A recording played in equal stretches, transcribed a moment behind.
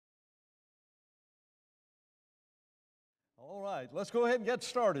All right, let's go ahead and get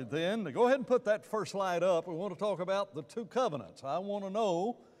started then. Go ahead and put that first slide up. We want to talk about the two covenants. I want to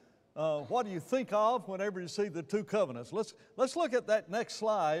know what do you think of whenever you see the two covenants. Let's look at that next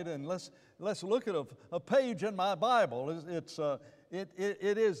slide and let's look at a page in my Bible.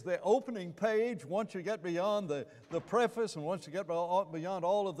 It is the opening page. Once you get beyond the preface and once you get beyond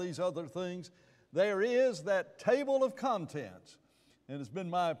all of these other things, there is that table of contents. And it's been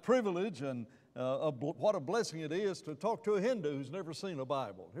my privilege and what a blessing it is to talk to a Hindu who's never seen a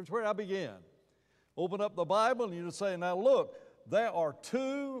Bible. Here's where I began. Open up the Bible and you just say, now look, there are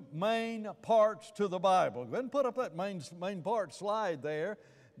two main parts to the Bible. Go ahead and put up that main part slide there,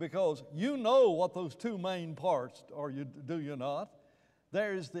 because you know what those two main parts are, do you not?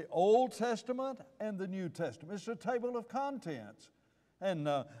 There is the Old Testament and the New Testament. It's a table of contents. And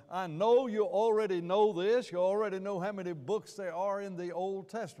I know you already know this. You already know how many books there are in the Old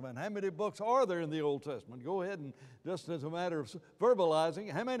Testament. How many books are there in the Old Testament? Go ahead and just as a matter of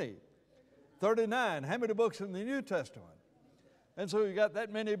verbalizing, how many? 39. How many books in the New Testament? And so you got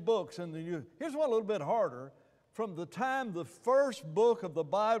that many books in the New. Here's one a little bit harder. From the time the first book of the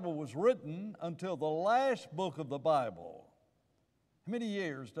Bible was written until the last book of the Bible, how many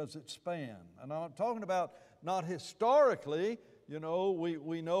years does it span? And I'm talking about not historically. You know,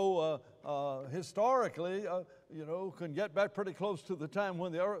 we know historically, can get back pretty close to the time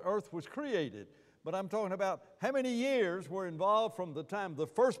when the earth was created. But I'm talking about how many years were involved from the time the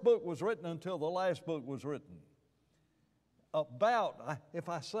first book was written until the last book was written. If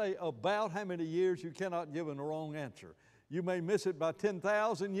I say about how many years, you cannot give a wrong answer. You may miss it by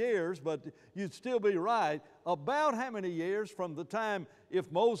 10,000 years, but you'd still be right. About how many years from the time, if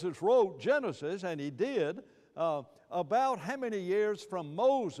Moses wrote Genesis, and he did, about how many years from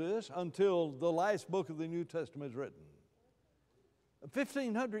Moses until the last book of the New Testament is written?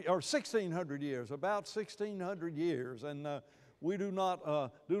 1,500 or 1,600 years, about 1,600 years, and we do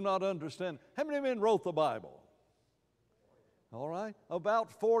not understand. How many men wrote the Bible? All right,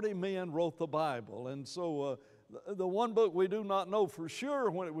 about 40 men wrote the Bible, and so the one book we do not know for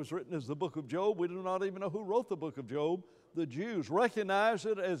sure when it was written is the book of Job. We do not even know who wrote the book of Job. The Jews recognize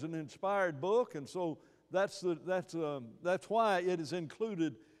it as an inspired book, and so that's why it is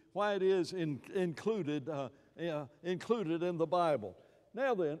included. Why it is included in the Bible.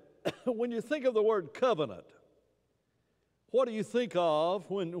 Now then, when you think of the word covenant, what do you think of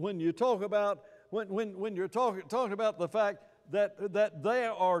when you talk about when you're talking about the fact that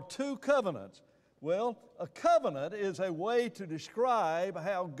there are two covenants? Well, a covenant is a way to describe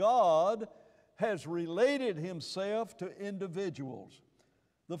how God has related Himself to individuals.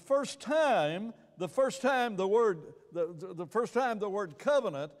 The first time the word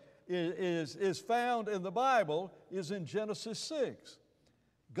covenant is found in the Bible is in Genesis 6.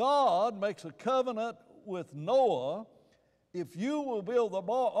 God makes a covenant with Noah. If you will build the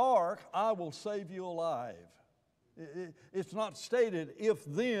ark, I will save you alive. It's not stated if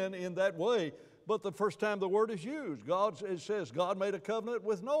then in that way, but the first time the word is used, it says God made a covenant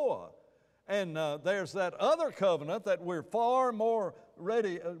with Noah. And there's that other covenant that we're far more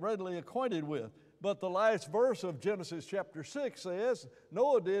readily acquainted with. But the last verse of Genesis chapter 6 says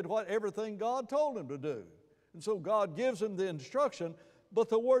Noah did everything God told him to do. And so God gives him the instruction, but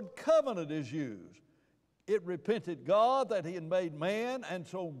the word covenant is used. It repented God that He had made man, and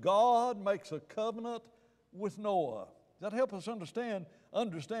so God makes a covenant with Noah. Does that help us understand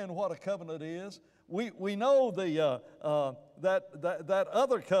what a covenant is? We know that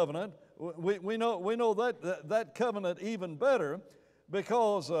other covenant. We know that covenant even better,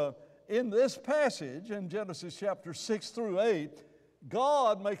 because in this passage in Genesis chapter 6 through 8,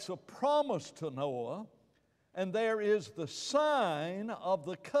 God makes a promise to Noah, and there is the sign of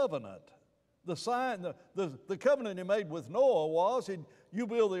the covenant. The sign, the covenant He made with Noah was, you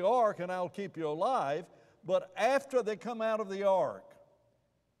build the ark and I'll keep you alive. But after they come out of the ark,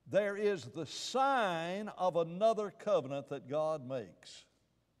 there is the sign of another covenant that God makes.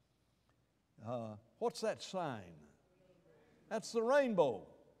 What's that sign? That's the rainbow.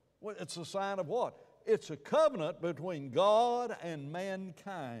 It's a sign of what? It's a covenant between God and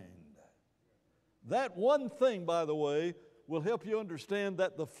mankind. That one thing, by the way, will help you understand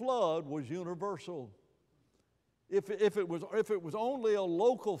that the flood was universal. If it was only a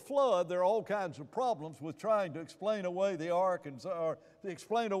local flood, there are all kinds of problems with trying to explain away the ark or to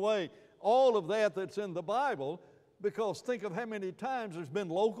explain away all of that's in the Bible, because think of how many times there's been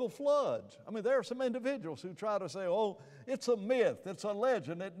local floods. I mean, there are some individuals who try to say, oh, it's a myth, it's a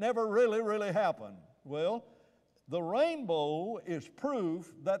legend, it never really happened. Well, the rainbow is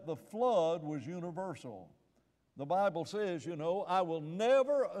proof that the flood was universal. The Bible says, I will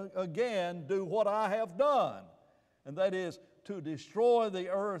never again do what I have done. and that is to destroy the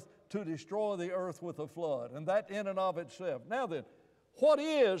earth with a flood, and that in and of itself. Now then, what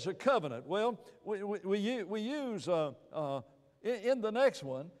is a covenant? Well, we use, in the next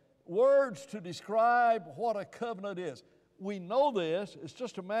one, words to describe what a covenant is. We know this, it's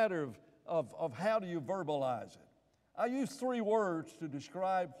just a matter of how do you verbalize it. I use 3 words to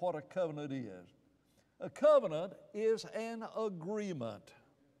describe what a covenant is. A covenant is an agreement.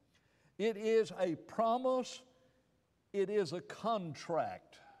 It is a promise. It is a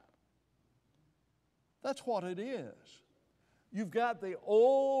contract. That's what it is. You've got the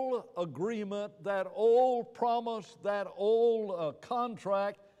old agreement, that old promise, that old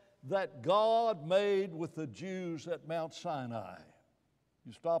contract that God made with the Jews at Mount Sinai.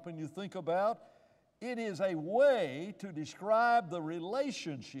 You stop and you think about, it is a way to describe the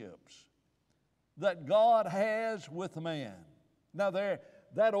relationships that God has with man. Now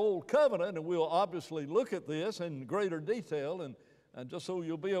that old covenant, and we'll obviously look at this in greater detail, and just so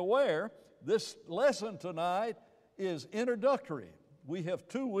you'll be aware, this lesson tonight is introductory. We have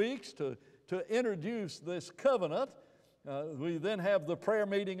 2 weeks to introduce this covenant. We then have the prayer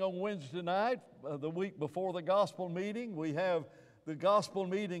meeting on Wednesday night. The week before the gospel meeting, we have the gospel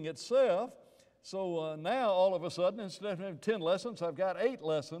meeting itself. So now, all of a sudden, instead of having 10 lessons, I've got 8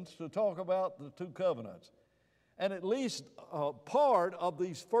 lessons to talk about the 2 covenants. And at least part of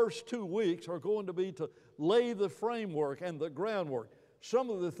these first 2 weeks are going to be to lay the framework and the groundwork.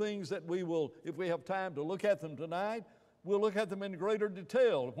 Some of the things that we will, if we have time to look at them tonight, we'll look at them in greater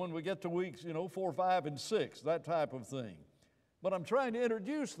detail when we get to weeks, 4, 5, and 6, that type of thing. But I'm trying to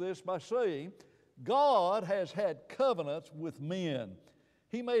introduce this by saying God has had covenants with men.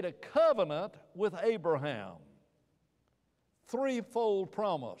 He made a covenant with Abraham. 3-fold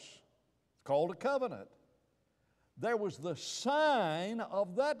promise. It's called a covenant. There was the sign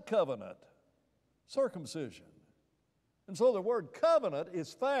of that covenant, circumcision. And so the word covenant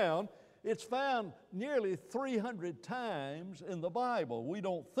is found, it's found nearly 300 times in the Bible. We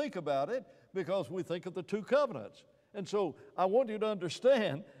don't think about it because we think of the 2 covenants. And so I want you to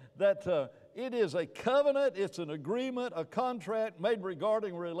understand that it is a covenant, it's an agreement, a contract made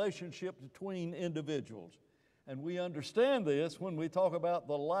regarding a relationship between individuals. And we understand this when we talk about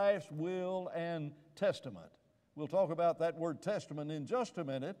the life's will and testament. We'll talk about that word testament in just a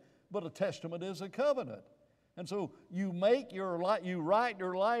minute, but a testament is a covenant. And so you write your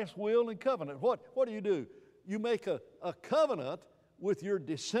life's will and covenant. What do? You make a covenant with your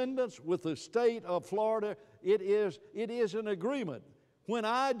descendants, with the state of Florida. It is an agreement. When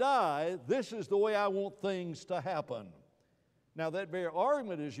I die, this is the way I want things to happen. Now that very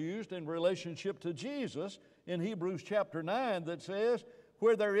argument is used in relationship to Jesus in Hebrews chapter 9 that says,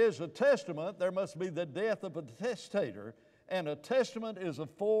 where there is a testament, there must be the death of a testator, and a testament is a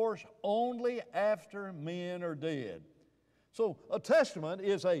force only after men are dead. So a testament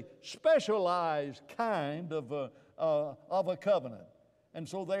is a specialized kind of a covenant. And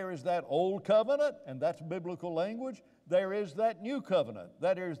so there is that old covenant, and that's biblical language. There is that new covenant.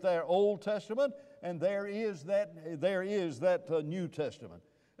 That is their Old Testament, and there is that New Testament.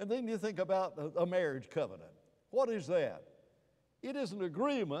 And then you think about a marriage covenant. What is that? It is an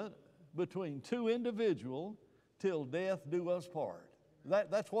agreement between 2 individuals till death do us part.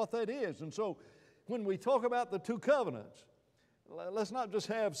 That's what that is. And so when we talk about the 2 covenants, let's not just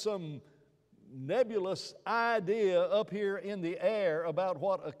have some nebulous idea up here in the air about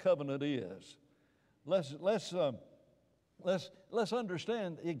what a covenant is. Let's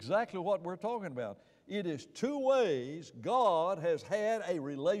understand exactly what we're talking about. It is 2 ways God has had a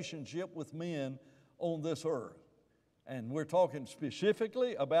relationship with men on this earth. And we're talking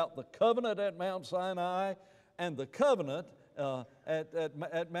specifically about the covenant at Mount Sinai and the covenant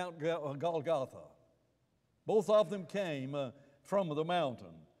at Mount Golgotha. Both of them came from the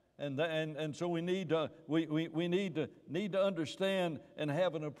mountain. And so we need to understand and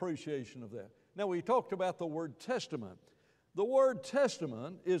have an appreciation of that. Now we talked about the word testament. The word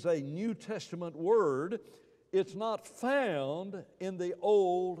testament is a New Testament word. It's not found in the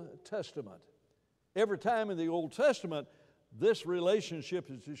Old Testament. Every time in the Old Testament this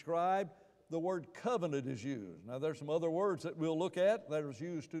relationship is described, the word covenant is used. Now there's some other words that we'll look at that is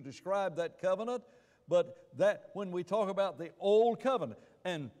used to describe that covenant, but that when we talk about the Old Covenant,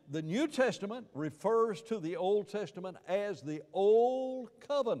 and the New Testament refers to the Old Testament as the Old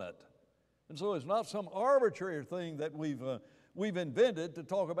Covenant. And so it's not some arbitrary thing that we've invented to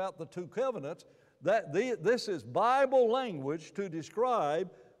talk about the 2 covenants. This is Bible language to describe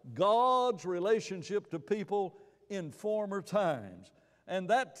God's relationship to people in former times. And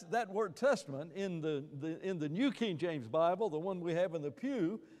that word testament in the New King James Bible, the one we have in the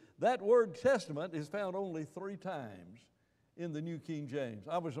pew, That word testament is found only 3 times in the New King James.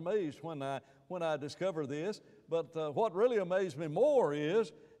 I was amazed when I discovered this, but what really amazed me more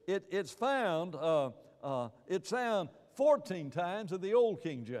is it's found 14 times in the Old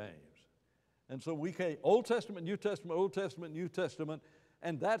King James. And so we can Old Testament, New Testament, Old Testament, New Testament,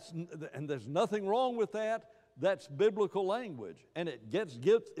 and there's nothing wrong with that. That's biblical language, and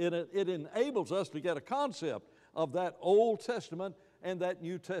it enables us to get a concept of that Old Testament and that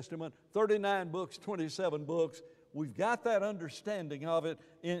New Testament. 39 books, 27 books. We've got that understanding of it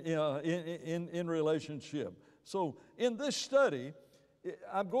in relationship. So in this study,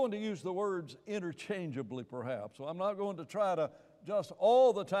 I'm going to use the words interchangeably perhaps. So I'm not going to try to just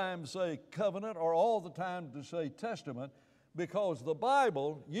all the time say covenant or all the time to say testament, because the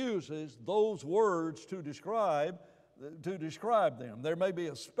Bible uses those words to describe them. There may be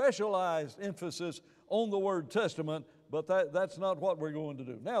a specialized emphasis on the word testament, but that's not what we're going to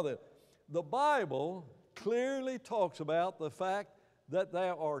do. Now, the Bible clearly talks about the fact that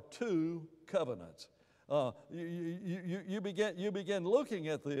there are 2 covenants. You begin looking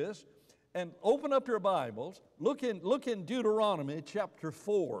at this, and open up your Bibles. Look in Deuteronomy chapter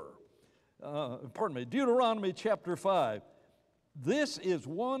 4. Deuteronomy chapter 5. This is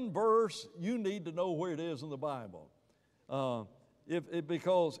one verse you need to know where it is in the Bible,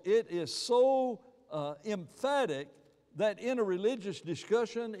 because it is so emphatic that in a religious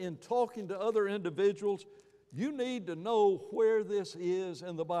discussion, in talking to other individuals, you need to know where this is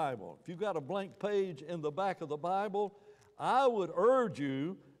in the Bible. If you've got a blank page in the back of the Bible, I would urge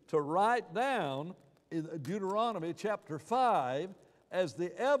you to write down in Deuteronomy chapter 5 as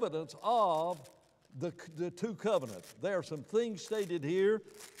the evidence of the 2 covenants. There are some things stated here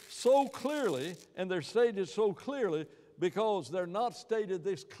so clearly, and they're stated so clearly because they're not stated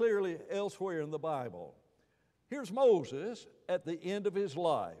this clearly elsewhere in the Bible. Here's Moses at the end of his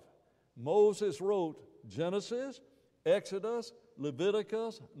life. Moses wrote Genesis, Exodus,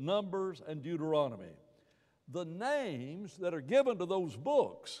 Leviticus, Numbers, and Deuteronomy. The names that are given to those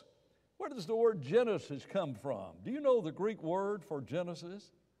books, where does the word Genesis come from? Do you know the Greek word for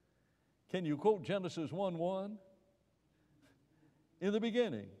Genesis? Can you quote Genesis 1:1? In the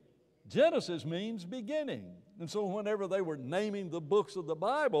beginning. Genesis means beginning. And so whenever they were naming the books of the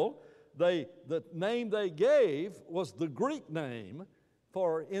Bible, the name they gave was the Greek name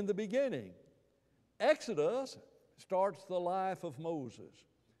for in the beginning. Exodus starts the life of Moses.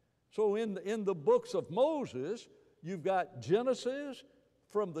 So in the books of Moses, you've got Genesis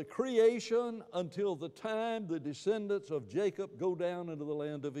from the creation until the time the descendants of Jacob go down into the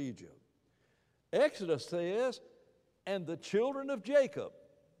land of Egypt. Exodus says, and the children of Jacob,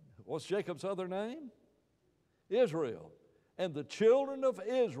 what's Jacob's other name? Israel. And the children of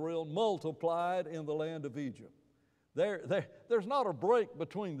Israel multiplied in the land of Egypt. There's not a break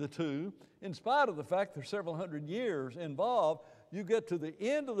between the two. In spite of the fact there's several hundred years involved, you get to the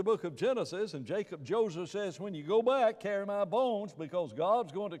end of the book of Genesis, and Joseph says, when you go back, carry my bones, because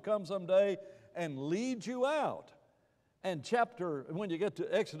God's going to come someday and lead you out. And when you get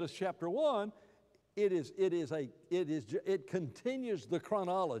to Exodus chapter 1, it continues the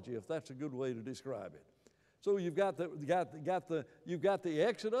chronology, if that's a good way to describe it. So you've got the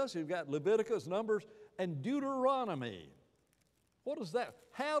Exodus, you've got Leviticus, Numbers, and Deuteronomy. What is that?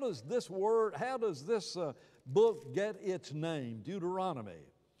 How does this book get its name, Deuteronomy?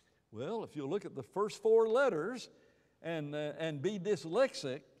 Well, if you look at the first 4 letters and be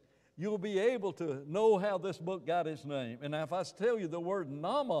dyslexic, you'll be able to know how this book got its name. And if I tell you the word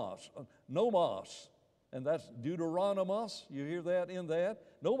nomos, and that's Deuteronomos, you hear that in that?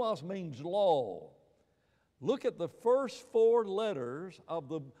 Nomos means law. Look at the first 4 letters of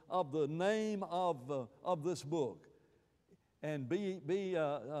the name of this book, and be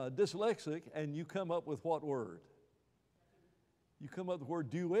dyslexic, and you come up with what word? You come up with the word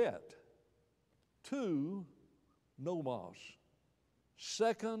duet. 2, nomos.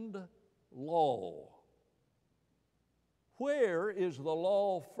 Second, law. Where is the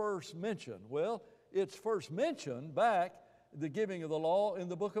law first mentioned? Well, it's first mentioned back the giving of the law in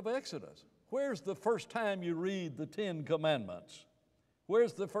the book of Exodus. Where's the first time you read the 10 Commandments?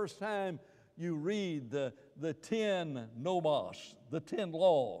 Where's the first time you read the 10 nomos, the 10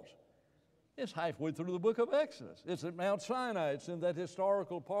 laws? It's halfway through the book of Exodus. It's at Mount Sinai. It's in that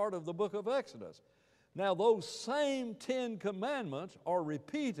historical part of the book of Exodus. Now, those same 10 commandments are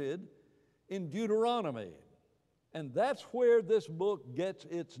repeated in Deuteronomy, and that's where this book gets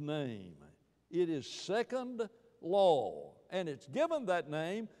its name. It is second law, and it's given that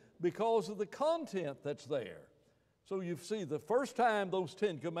name because of the content that's there. So you see the first time those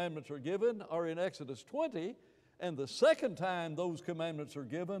 10 commandments are given are in Exodus 20, And the second time those commandments are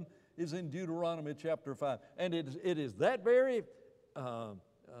given is in Deuteronomy chapter 5. And it is that very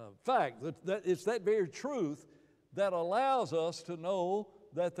fact, it's that very truth that allows us to know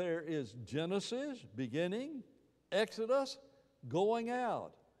that there is Genesis, beginning, Exodus, going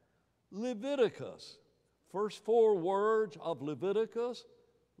out, Leviticus, first 4 words of Leviticus,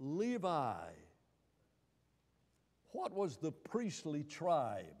 Levi. What was the priestly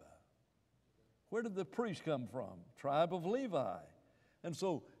tribe? Where did the priest come from? Tribe of Levi. And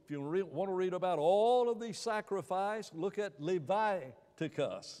so if you want to read about all of these sacrifices, look at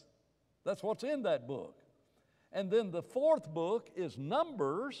Leviticus. That's what's in that book. And then the 4th book is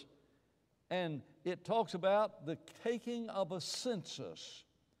Numbers, and it talks about the taking of a census.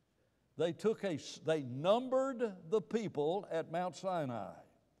 They numbered the people at Mount Sinai.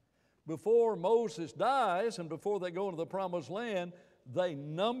 Before Moses dies and before they go into the promised land, they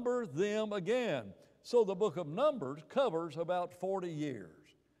number them again. So the book of Numbers covers about 40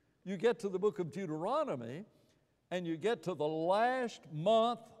 years. You get to the book of Deuteronomy, and you get to the last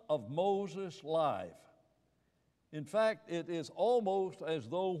month of Moses' life. In fact, it is almost as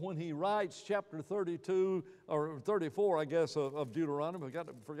though when he writes chapter 32, or 34, I guess, of Deuteronomy, I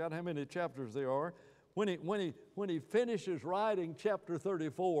forgot how many chapters there are. When he finishes writing chapter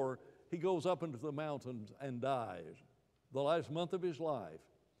 34, he goes up into the mountains and dies, the last month of his life.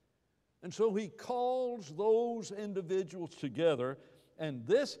 And so he calls those individuals together, and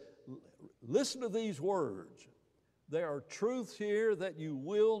listen to these words. There are truths here that you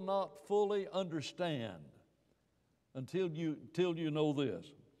will not fully understand until you know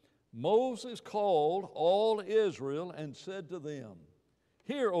this. Moses called all Israel and said to them,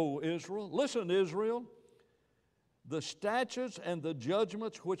 "Hear, O Israel, listen, Israel, the statutes and the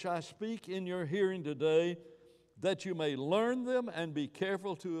judgments which I speak in your hearing today, that you may learn them and be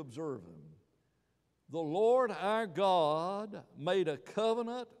careful to observe them. The Lord our God made a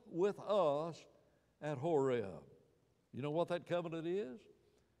covenant with us at Horeb." You know what that covenant is?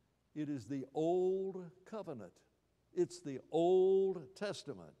 It is the Old Covenant. It's the Old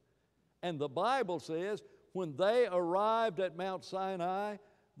Testament. And the Bible says when they arrived at Mount Sinai,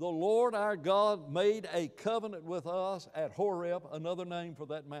 the Lord our God made a covenant with us at Horeb, another name for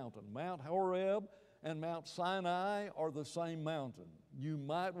that mountain. Mount Horeb and Mount Sinai are the same mountain. You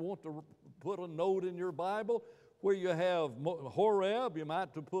might want to put a note in your Bible where you have Horeb. You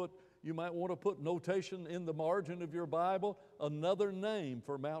might want to put notation in the margin of your Bible, another name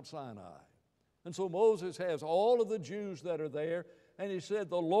for Mount Sinai. And so Moses has all of the Jews that are there, and he said,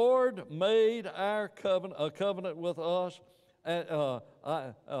 the Lord made a covenant with us at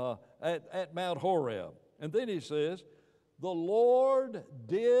Mount Horeb. And then he says, the Lord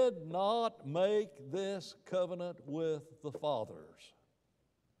did not make this covenant with the fathers.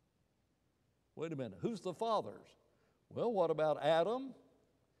 Wait a minute, who's the fathers? Well, what about Adam?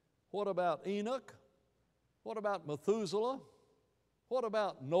 What about Enoch? What about Methuselah? What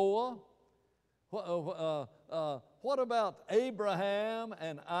about Noah? What about Abraham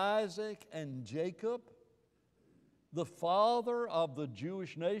and Isaac and Jacob? The father of the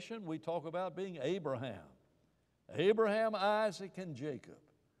Jewish nation we talk about being Abraham. Abraham, Isaac, and Jacob.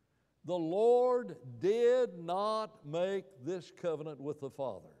 The Lord did not make this covenant with the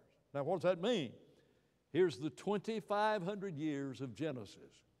fathers. Now, what does that mean? Here's the 2,500 years of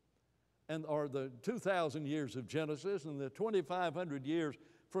Genesis, or the 2,000 years of Genesis, and the 2,500 years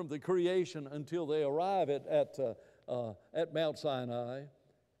from the creation until they arrive at Mount Sinai.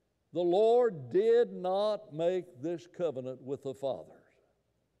 The Lord did not make this covenant with the fathers.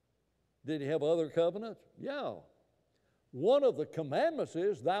 Did he have other covenants? Yeah. One of the commandments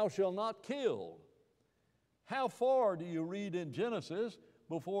is, thou shalt not kill. How far do you read in Genesis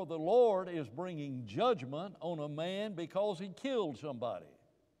before the Lord is bringing judgment on a man because he killed somebody?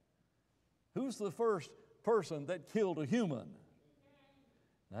 Who's the first person that killed a human?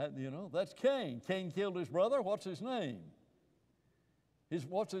 That's Cain. Cain killed his brother. What's his name?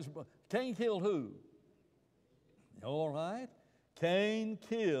 Cain killed who? All right. Cain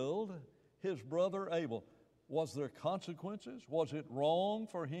killed his brother Abel. Was there consequences? Was it wrong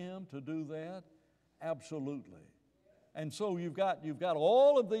for him to do that? Absolutely. And so you've got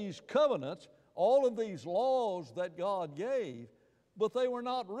all of these covenants, all of these laws that God gave, but they were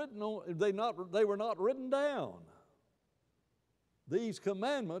not written down. These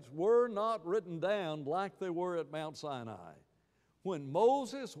commandments were not written down like they were at Mount Sinai. When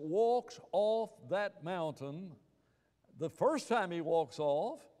Moses walks off that mountain, the first time he walks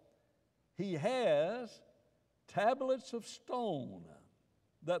off, he has tablets of stone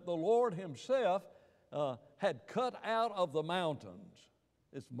that the Lord himself had cut out of the mountains.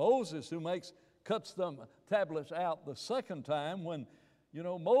 It's Moses who makes cuts them tablets out the second time when, you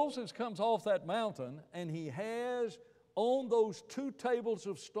know, Moses comes off that mountain and he has on those 2 tables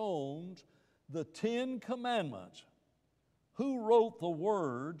of stones the 10 commandments. Who wrote the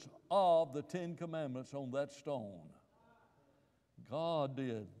words of the 10 commandments on that stone? God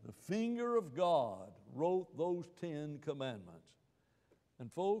did. The finger of God wrote those 10 commandments.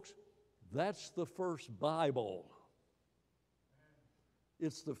 And folks, that's the first Bible.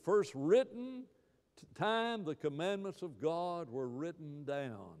 It's the first written time the commandments of God were written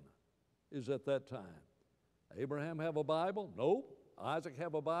down, is at that time. Abraham have a Bible? Nope. Isaac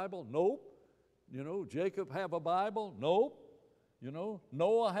have a Bible? Nope. You know, Jacob have a Bible? Nope. You know,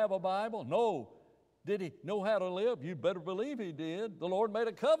 Noah have a Bible? No. Did he know how to live? You better believe he did. The Lord made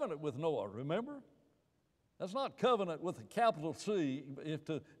a covenant with Noah, remember? That's not covenant with a capital C. If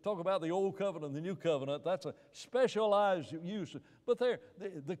to talk about the old covenant and the new covenant, that's a specialized use. But there,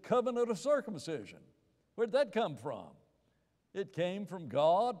 the covenant of circumcision, where'd that come from? It came from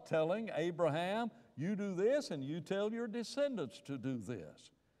God telling Abraham, you do this and you tell your descendants to do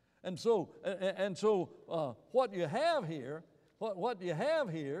this. And so what you have here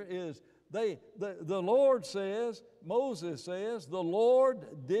is the Lord says, Moses says, the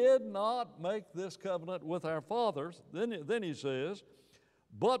Lord did not make this covenant with our fathers. Then he says,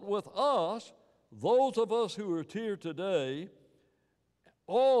 but with us, those of us who are here today,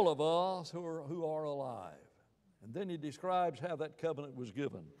 all of us who are alive. And then he describes how that covenant was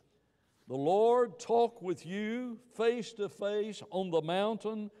given. The Lord talked with you face to face on the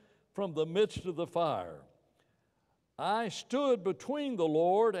mountain from the midst of the fire. I stood between the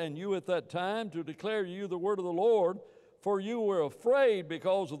Lord and you at that time to declare to you the word of the Lord, for you were afraid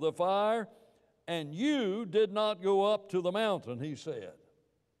because of the fire, and you did not go up to the mountain, he said.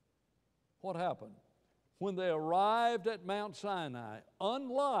 What happened? When they arrived at Mount Sinai,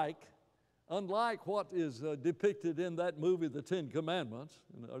 unlike what is depicted in that movie, The 10 Commandments,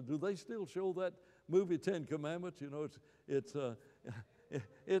 do they still show that movie, 10 Commandments? You know, it's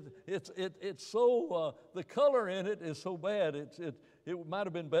so, the color in it is so bad, it might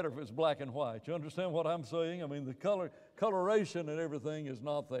have been better if it's black and white. You understand what I'm saying? I mean, the coloration and everything is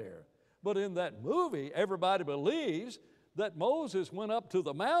not there. But in that movie, everybody believes that Moses went up to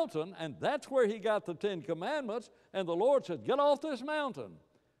the mountain, and that's where he got the 10 Commandments, and the Lord said, get off this mountain.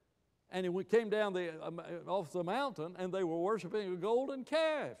 And he came down off the mountain, and they were worshiping a golden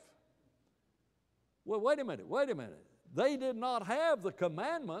calf. Well, wait a minute. They did not have the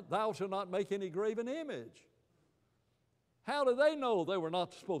commandment, thou shalt not make any graven image. How did they know they were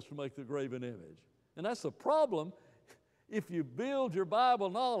not supposed to make the graven image? And that's the problem if you build your Bible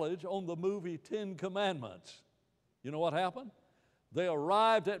knowledge on the movie 10 Commandments. You know what happened? They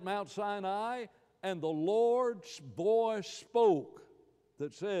arrived at Mount Sinai, and the Lord's voice spoke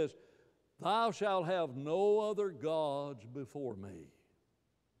that says, thou shalt have no other gods before me.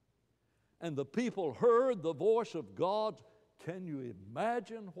 And the people heard the voice of God. Can you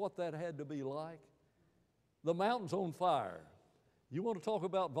imagine what that had to be like? The mountain's on fire. You want to talk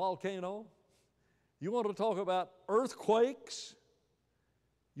about volcano? You want to talk about earthquakes?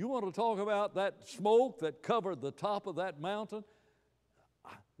 You want to talk about that smoke that covered the top of that mountain?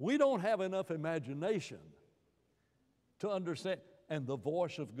 We don't have enough imagination to understand. And the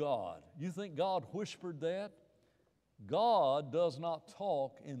voice of God. You think God whispered that? God does not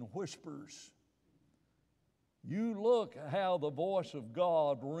talk in whispers. You look how the voice of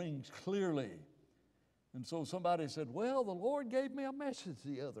God rings clearly. And so somebody said, well, the Lord gave me a message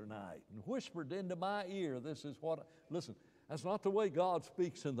the other night and whispered into my ear, this is what, listen, that's not the way God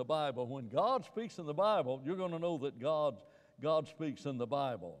speaks in the Bible. When God speaks in the Bible, you're going to know that God speaks in the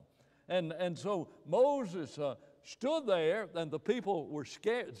Bible. And so Moses stood there, and the people were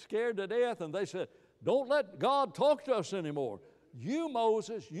scared to death, and they said, don't let God talk to us anymore. You,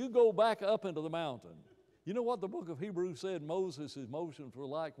 Moses, you go back up into the mountain. You know what the book of Hebrews said Moses' emotions were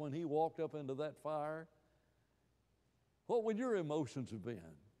like when he walked up into that fire? What would your emotions have been?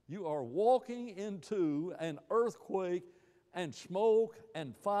 You are walking into an earthquake and smoke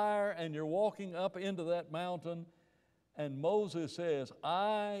and fire, and you're walking up into that mountain, and Moses says,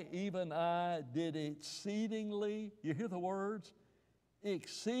 even I did exceedingly, you hear the words?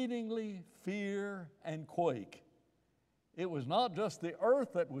 Exceedingly fear and quake. It was not just the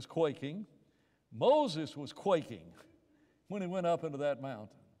earth that was quaking. Moses was quaking when he went up into that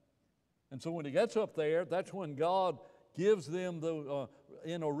mountain. And so when he gets up there, that's when God gives them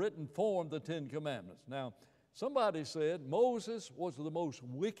in a written form the 10 Commandments. Now, somebody said Moses was the most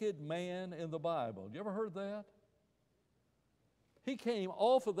wicked man in the Bible. You ever heard that? He came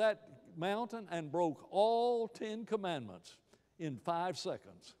off of that mountain and broke all 10 commandments in 5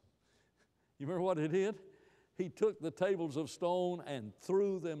 seconds. You remember what he did? He took the tables of stone and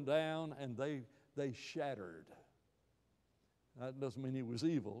threw them down, and they shattered. That doesn't mean he was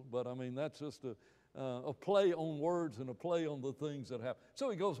evil, but I mean that's just a play on words and a play on the things that happen. So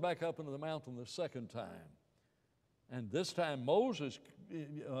he goes back up into the mountain the second time. And this time Moses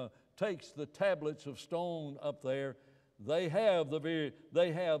takes the tablets of stone up there. They have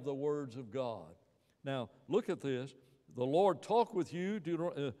the words of God. Now look at this. The Lord talk with you,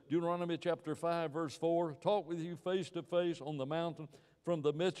 Deuteronomy chapter 5, verse 4, talk with you face to face on the mountain from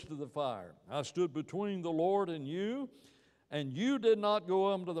the midst of the fire. I stood between the Lord and you did not go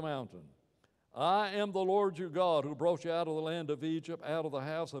up to the mountain. I am the Lord your God who brought you out of the land of Egypt, out of the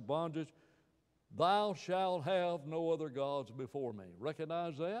house of bondage. Thou shalt have no other gods before me.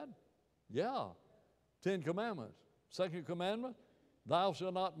 Recognize that? Yeah. 10 Commandments. Second commandment, thou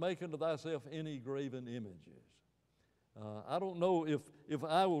shalt not make unto thyself any graven images. I don't know if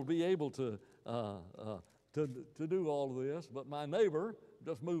I will be able to do all of this, but my neighbor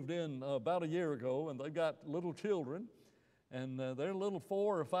just moved in about a year ago, and they've got little children, and their little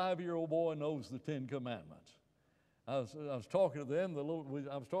 4 or 5-year-old boy knows the 10 Commandments. I was talking to them.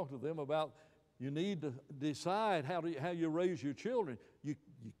 I was talking to them about you need to decide how you raise your children. You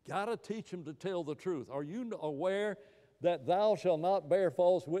got to teach them to tell the truth. Are you aware that thou shalt not bear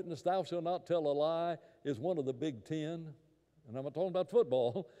false witness, thou shalt not tell a lie, is one of the big 10? And I'm not talking about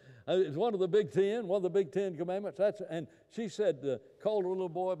football. It's one of the big 10, one of the big 10 commandments. And she said, called her little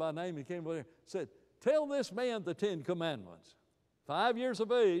boy by name. He came over there, said, tell this man the 10 commandments. 5 years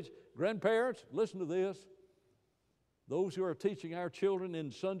of age, grandparents, listen to this. Those who are teaching our children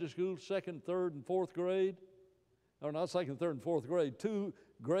in Sunday school, 2nd, 3rd, and 4th grade, or not 2nd, 3rd, and 4th grade,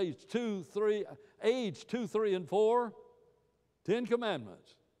 grades 2, 3, age 2, 3, and 4, 10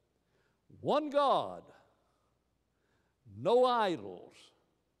 commandments. One God, no idols.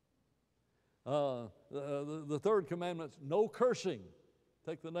 The 3rd commandment, no cursing.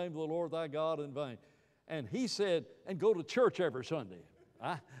 Take the name of the Lord thy God in vain. And he said, and go to church every Sunday.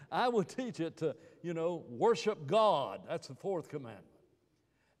 I would teach it to, worship God. That's the 4th commandment.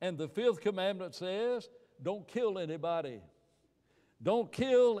 And the 5th commandment says, don't kill anybody. Don't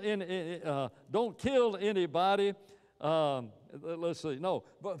kill anybody. Let's see. No,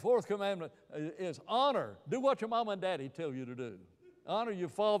 but 4th commandment is honor. Do what your mom and daddy tell you to do. Honor your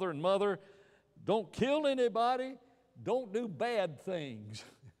father and mother. Don't kill anybody. Don't do bad things.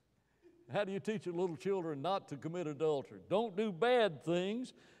 How do you teach your little children not to commit adultery? Don't do bad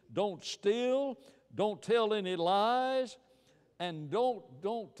things. Don't steal. Don't tell any lies. And don't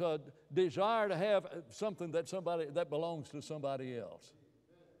desire to have something that belongs to somebody else.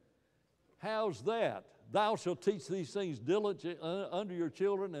 How's that? Thou shalt teach these things diligently unto your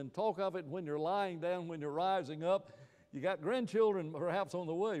children, and talk of it when you're lying down, when you're rising up. You got grandchildren perhaps on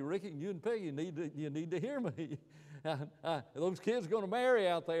the way. Ricky, you and Peggy you need to hear me. Those kids are going to marry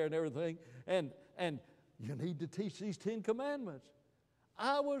out there and everything, and you need to teach these 10 commandments.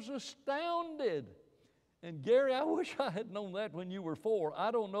 I was astounded. And Gary, I wish I had known that when you were 4.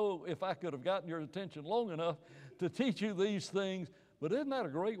 I don't know if I could have gotten your attention long enough to teach you these things, but isn't that a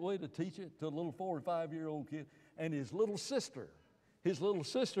great way to teach it to a little 4 or 5-year-old kid? And his little sister,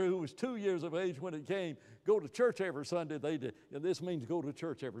 who was 2 years of age when it came, go to church every Sunday. They did. And this means go to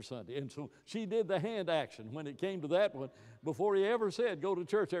church every Sunday. And so she did the hand action. When it came to that one, before he ever said go to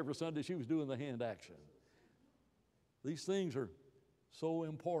church every Sunday, she was doing the hand action. These things are so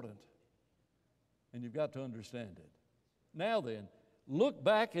important, and you've got to understand it. Now then, look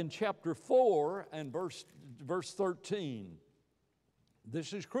back in chapter 4 and verse 13.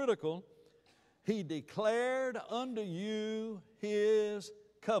 This is critical. He declared unto you his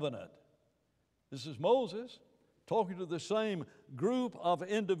covenant. This is Moses talking to the same group of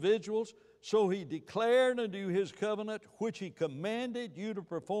individuals. So he declared unto you his covenant, which he commanded you to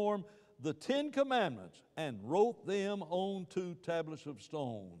perform the 10 commandments, and wrote them on 2 tablets of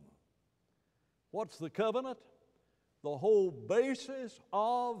stone. What's the covenant? The whole basis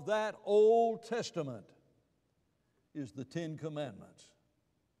of that Old Testament is the 10 commandments.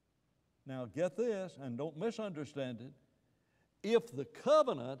 Now get this, and don't misunderstand it. If the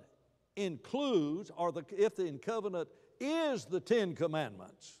covenant includes, if the covenant is the 10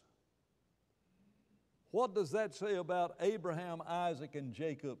 commandments, what does that say about Abraham, Isaac, and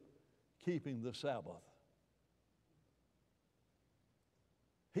Jacob keeping the Sabbath?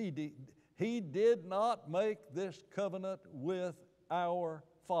 He did not make this covenant with our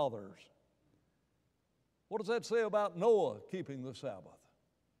fathers. What does that say about Noah keeping the Sabbath?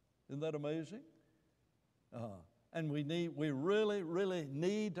 Isn't that amazing? And we really, really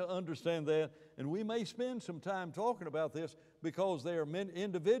need to understand that. And we may spend some time talking about this, because there are many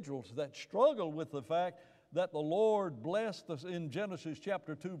individuals that struggle with the fact that the Lord blessed us in Genesis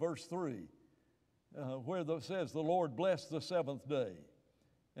chapter 2, verse 3, where it says, the Lord blessed the seventh day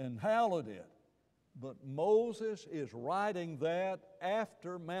and hallowed it. But Moses is writing that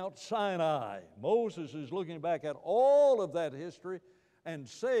after Mount Sinai. Moses is looking back at all of that history and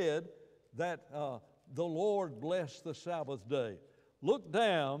said that the Lord blessed the Sabbath day. Look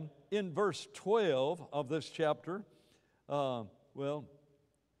down in verse 12 of this chapter.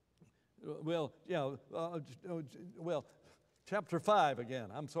 Chapter 5 again,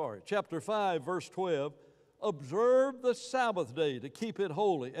 I'm sorry. Chapter 5, verse 12. Observe the Sabbath day to keep it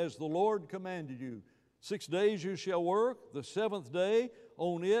holy, as the Lord commanded you. 6 days you shall work, the seventh day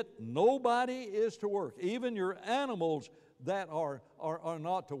on it nobody is to work, even your animals that are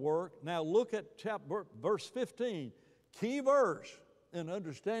not to work. Now look at verse 15, key verse in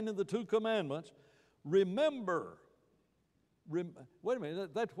understanding the two commandments. Remember, wait a minute,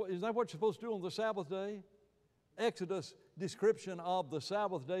 isn't that what you're supposed to do on the Sabbath day? Exodus description of the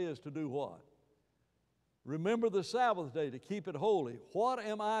Sabbath day is to do what? Remember the Sabbath day to keep it holy. What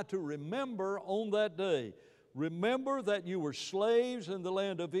am I to remember on that day? Remember that you were slaves in the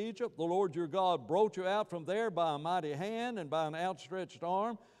land of Egypt. The Lord your God brought you out from there by a mighty hand and by an outstretched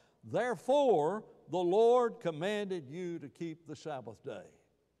arm. Therefore, the Lord commanded you to keep the Sabbath day.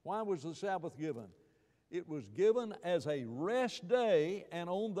 Why was the Sabbath given? It was given as a rest day, and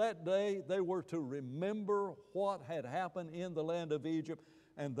on that day they were to remember what had happened in the land of Egypt,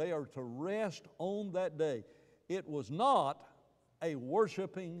 and they are to rest on that day. It was not a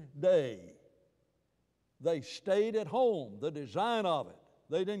worshiping day. They stayed at home, the design of it.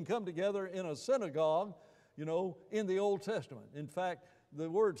 They didn't come together in a synagogue, in the Old Testament. In fact, the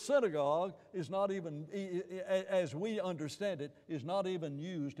word synagogue is not even, as we understand it, is not even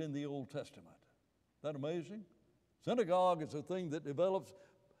used in the Old Testament. Isn't that amazing? Synagogue is a thing that develops.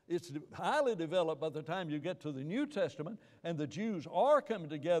 It's highly developed by the time you get to the New Testament, and the Jews are coming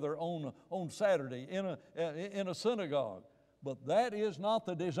together on Saturday in a synagogue. But that is not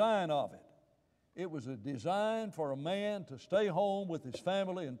the design of it. It was a design for a man to stay home with his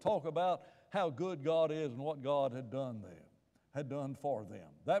family and talk about how good God is and what God had done for them.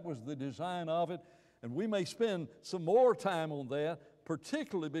 That was the design of it, and we may spend some more time on that,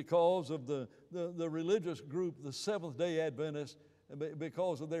 particularly because of the religious group, the Seventh-day Adventists,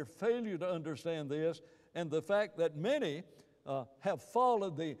 because of their failure to understand this, and the fact that many have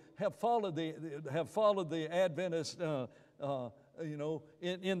followed the Adventists,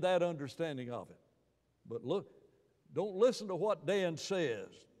 in that understanding of it. But look, don't listen to what Dan says.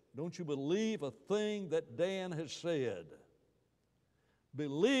 Don't you believe a thing that Dan has said.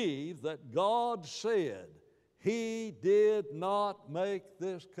 Believe that God said He did not make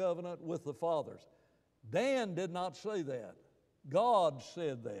this covenant with the fathers. Dan did not say that. God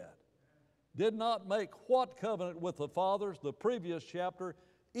said that. Did not make what covenant with the fathers? The previous chapter,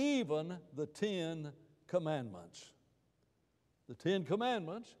 even the 10 Commandments. The 10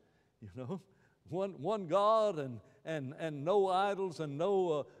 Commandments, one God and no idols and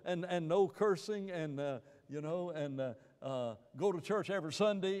no cursing and go to church every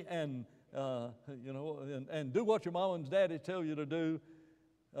Sunday and do what your mom and daddy tell you to do.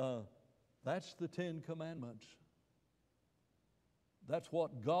 That's the 10 Commandments. That's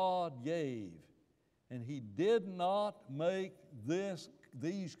what God gave. And He did not make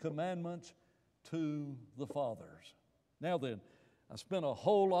these commandments to the fathers. Now then, I spent a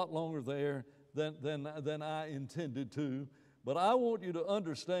whole lot longer there than I intended to, but I want you to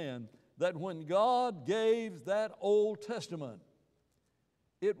understand that when God gave that Old Testament,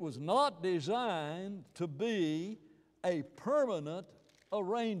 it was not designed to be a permanent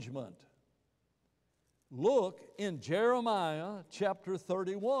arrangement. Look in Jeremiah chapter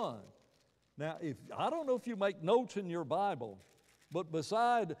 31. Now, I don't know if you make notes in your Bible, but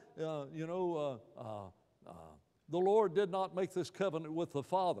beside, the Lord did not make this covenant with the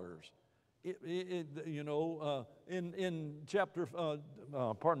fathers. In chapter,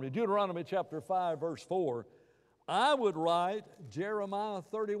 Deuteronomy chapter 5, verse 4, I would write Jeremiah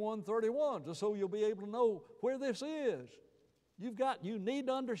 31:31, just so you'll be able to know where this is. You need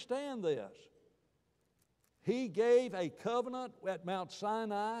to understand this. He gave a covenant at Mount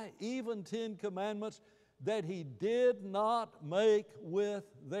Sinai, even 10 commandments, that He did not make with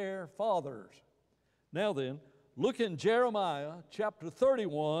their fathers. Now then, look in Jeremiah chapter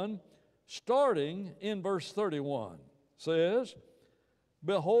 31, starting in verse 31. Says,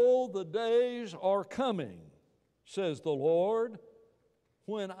 Behold, the days are coming, says the Lord,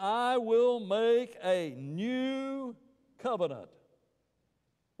 when I will make a new covenant.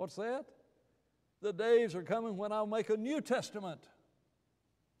 What's that? The days are coming when I'll make a New Testament.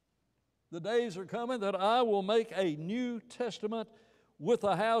 The days are coming that I will make a New Testament with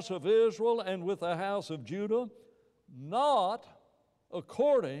the house of Israel and with the house of Judah, not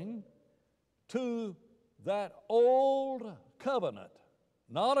according to that old covenant,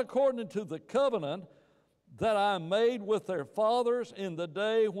 not according to the covenant that I made with their fathers in the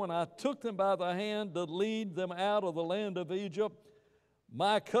day when I took them by the hand to lead them out of the land of Egypt.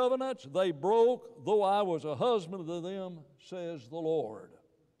 My covenants they broke, though I was a husband to them, says the Lord.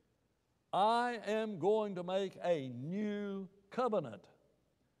 I am going to make a new covenant,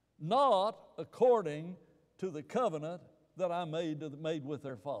 not according to the covenant that I made with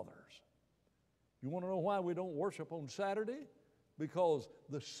their fathers. You want to know why we don't worship on Saturday? Because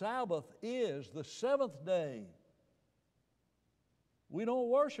the Sabbath is the seventh day. We don't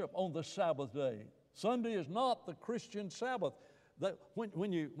worship on the Sabbath day. Sunday is not the Christian Sabbath. That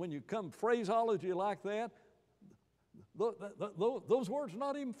when you come phraseology like that, those words are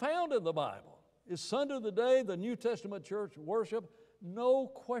not even found in the Bible. Is Sunday the day the New Testament church worship? No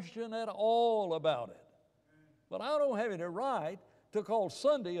question at all about it. But I don't have any right to call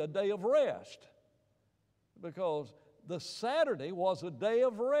Sunday a day of rest, because the Saturday was a day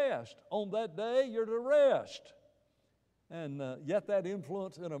of rest. On that day, you're to rest. And yet that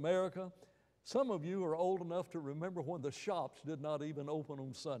influence in America, some of you are old enough to remember when the shops did not even open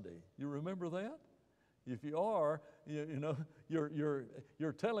on Sunday. You remember that? If you are, you're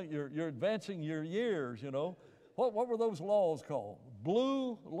advancing your years, What were those laws called?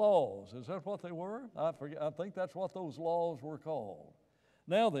 Blue laws. Is that what they were? I think that's what those laws were called.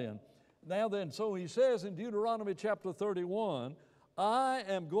 Now then, so he says in Deuteronomy chapter 31, I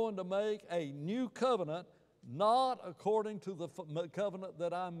am going to make a new covenant, not according to the covenant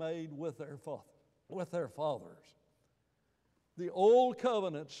that I made with their fathers. The old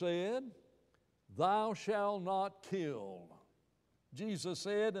covenant said, thou shalt not kill. Jesus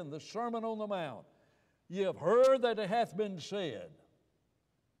said in the Sermon on the Mount, ye have heard that it hath been said,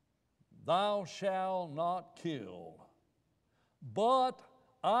 thou shalt not kill. But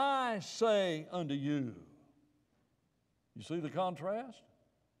I say unto you. You see the contrast?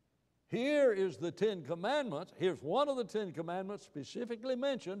 Here is the Ten Commandments. Here's one of the Ten Commandments specifically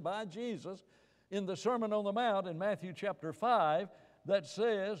mentioned by Jesus in the Sermon on the Mount in Matthew chapter 5 that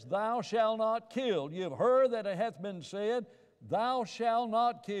says, thou shalt not kill. You have heard that it hath been said, thou shalt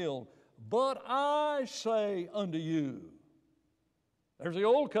not kill. But I say unto you. There's the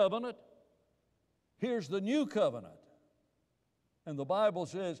old covenant. Here's the new covenant. And the Bible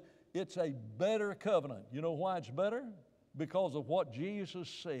says it's a better covenant. You know why it's better? Because of what Jesus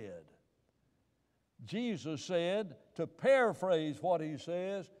said. Jesus said, to paraphrase what he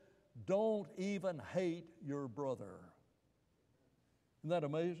says, don't even hate your brother. Isn't that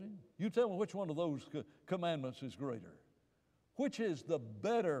amazing? You tell me which one of those commandments is greater. Which is the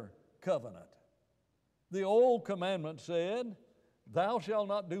better covenant? The old commandment said, thou shalt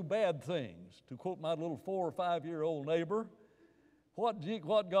not do bad things. To quote my little 4 or 5 year old neighbor,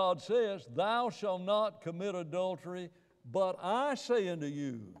 what God says, thou shalt not commit adultery, but I say unto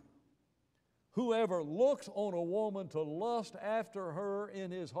you, whoever looks on a woman to lust after her in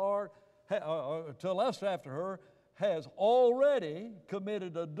his heart, has already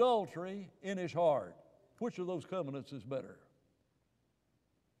committed adultery in his heart. Which of those covenants is better?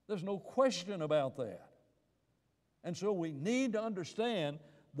 There's no question about that. And so we need to understand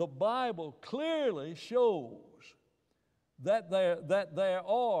the Bible clearly shows that there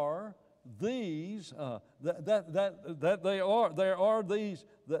are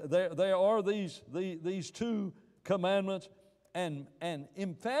these two commandments, and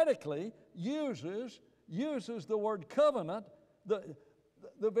emphatically uses the word covenant,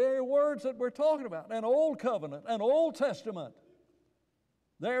 the very words that we're talking about, an old covenant, an Old Testament.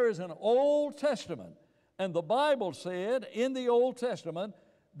 There is an Old Testament, and the Bible said in the Old Testament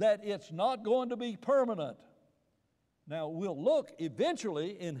that it's not going to be permanent. Now, we'll look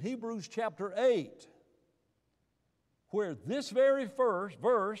eventually in Hebrews chapter 8, where this very first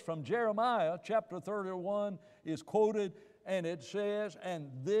verse from Jeremiah chapter 31 is quoted, and it says, and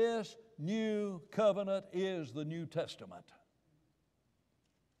this new covenant is the New Testament.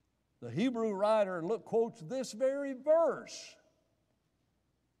 The Hebrew writer quotes this very verse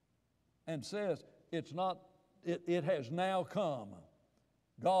and says, it has now come.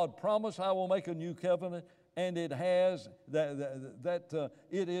 God promised, I will make a new covenant, and it has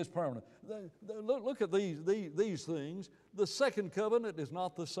it is permanent. Look at these things. The second covenant is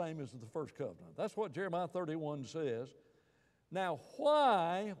not the same as the first covenant. That's what Jeremiah 31 says. Now,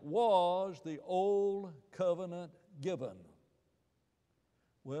 why was the old covenant given?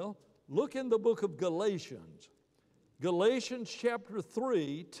 Well, look in the book of Galatians. Galatians chapter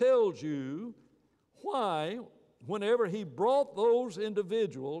 3 tells you why, whenever he brought those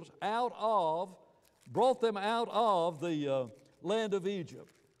individuals brought them out of the land of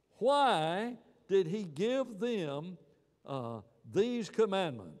Egypt, why did he give them these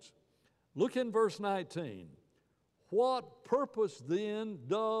commandments? Look in verse 19. What purpose then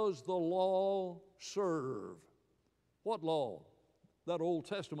does the law serve? What law? That Old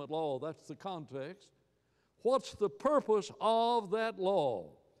Testament law, that's the context. What's the purpose of that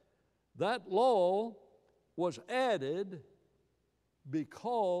law? That law was added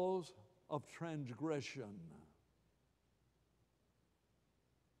because of transgression.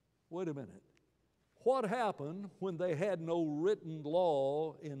 Wait a minute. What happened when they had no written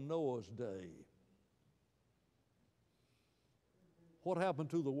law in Noah's day? What happened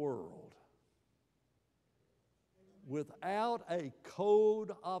to the world? Without a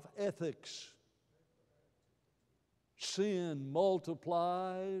code of ethics, sin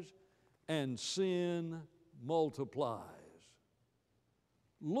multiplies and sin multiplies.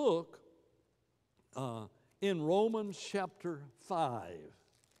 Look in Romans chapter 5.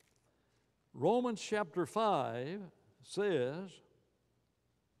 Romans chapter 5 says,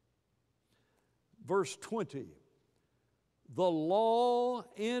 verse 20, the law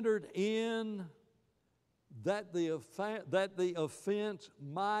entered in that the offense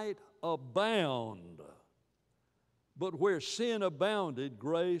might abound. But where sin abounded,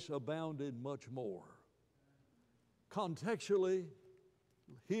 grace abounded much more. Contextually,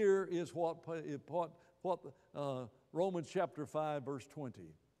 here is what Romans chapter 5, verse 20.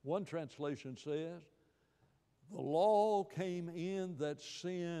 One translation says, the law came in that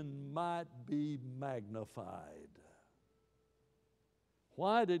sin might be magnified.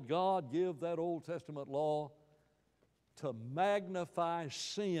 Why did God give that Old Testament law? To magnify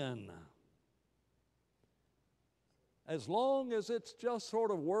sin. As long as it's just sort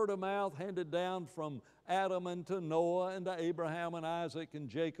of word of mouth handed down from Adam and to Noah and to Abraham and Isaac and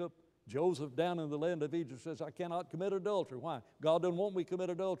Jacob, Joseph down in the land of Egypt says, I cannot commit adultery. Why? God doesn't want me to commit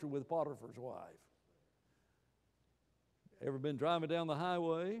adultery with Potiphar's wife. Ever been driving down the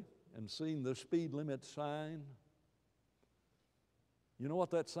highway and seen the speed limit sign? You know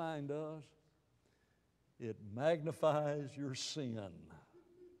what that sign does? It magnifies your sin.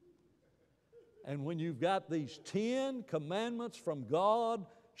 And when you've got these 10 commandments from God,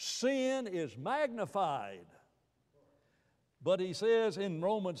 sin is magnified. But he says in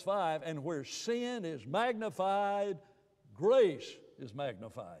Romans 5, and where sin is magnified, grace is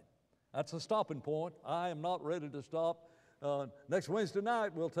magnified. That's a stopping point. I am not ready to stop. Next Wednesday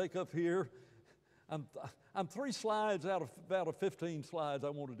night we'll take up here. I'm 3 slides out of 15 slides I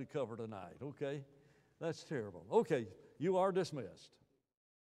wanted to cover tonight, okay? That's terrible. Okay, you are dismissed.